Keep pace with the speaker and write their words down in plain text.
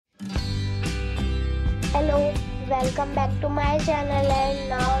Hello, welcome back to my channel and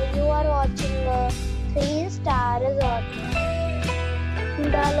now you are watching a 3-star resort.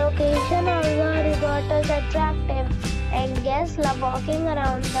 The location of the resort is attractive and guests love walking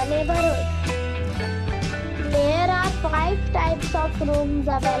around the neighborhood. There are 5 types of rooms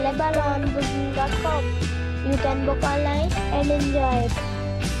available on booking.com. You can book online and enjoy it.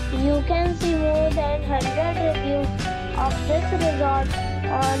 You can see more than 100 reviews of this resort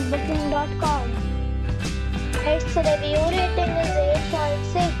on booking.com. Its review rating is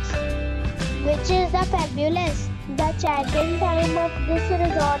 8.6, which is fabulous. The check-in time of this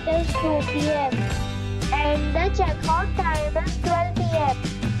resort is 2 p.m. and the check-out time is 12 p.m.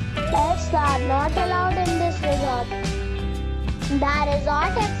 Pets are not allowed in this resort. The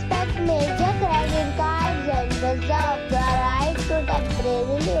resort expects major credit cards and reserves the right to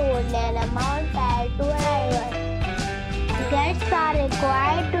temporarily hold an amount prior to arrival. Guests are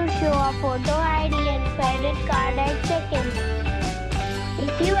required to show a photo ID and credit card at check-in.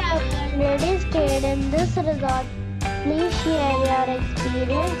 If you have already stayed in this resort, please share your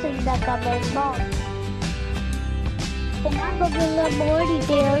experience in the comment box. For booking or more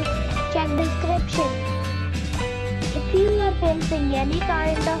details, check description. If you are facing any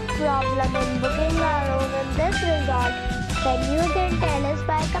kind of problem in booking a room in this resort, then you can tell us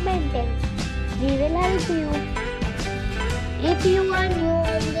by commenting. We will help you. If you are new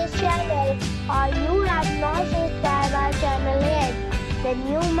on this channel or you have not subscribed our channel yet, then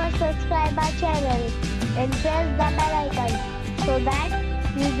you must subscribe our channel and press the bell icon so that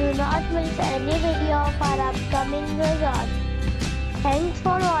you do not miss any video of our upcoming resort. Thanks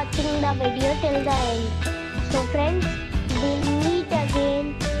for watching the video till the end. So friends, we'll meet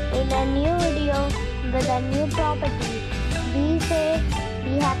again in a new video with a new property. Be safe,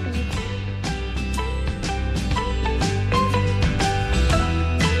 be happy.